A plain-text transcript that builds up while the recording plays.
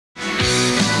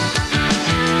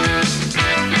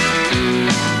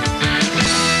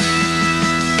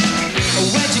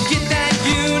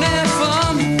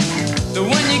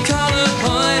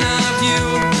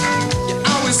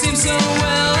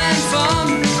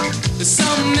There's so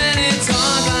many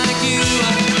talk like you.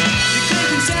 Your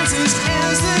consensus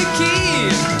is the key.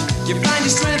 You find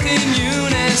your strength in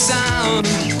unison.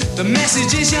 The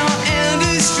message is your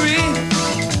industry.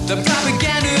 The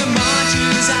propaganda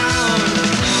marches on.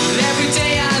 But every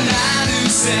day I lie to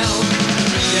sell.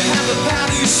 You have the power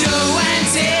to show and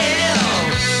tell.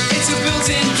 It's a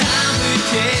built-in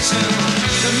complication.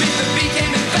 The myth that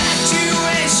became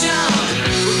infatuation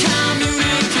with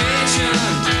communication.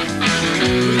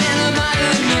 In a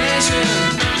modern nation,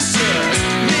 it's just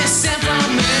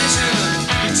misinformation.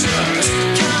 It's just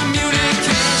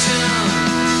communication.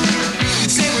 You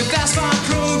say we're fast for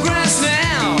progress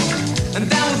now, and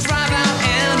that will thrive our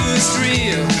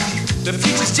industry. The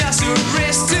future's just a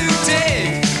risk to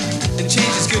take, and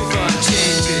change is good for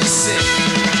change is sick.